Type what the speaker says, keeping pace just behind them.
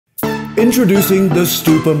Introducing the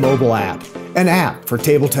Stupa mobile app, an app for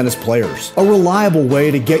table tennis players. A reliable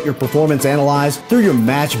way to get your performance analyzed through your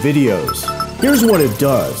match videos. Here's what it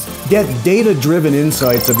does. Get data-driven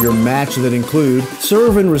insights of your match that include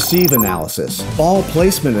serve and receive analysis, ball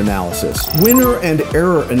placement analysis, winner and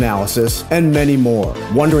error analysis, and many more.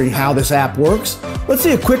 Wondering how this app works? Let's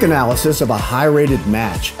see a quick analysis of a high-rated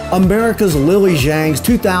match. America's Lily Zhang's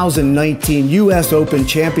 2019 US Open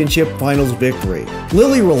Championship Finals victory.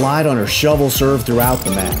 Lily relied on her shovel serve throughout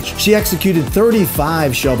the match. She executed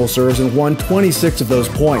 35 shovel serves and won 26 of those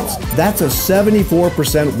points. That's a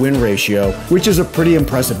 74% win ratio, which is a pretty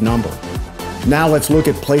impressive number. Now let's look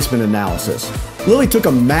at placement analysis. Lily took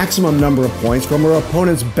a maximum number of points from her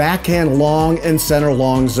opponent's backhand long and center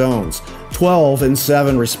long zones, 12 and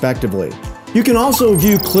 7 respectively. You can also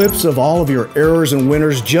view clips of all of your errors and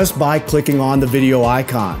winners just by clicking on the video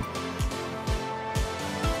icon.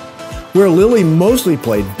 Where Lily mostly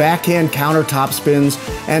played backhand counter top spins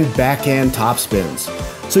and backhand top spins,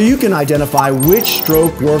 so you can identify which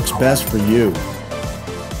stroke works best for you.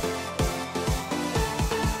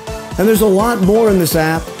 And there's a lot more in this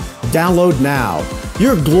app. Download now.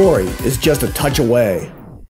 Your glory is just a touch away.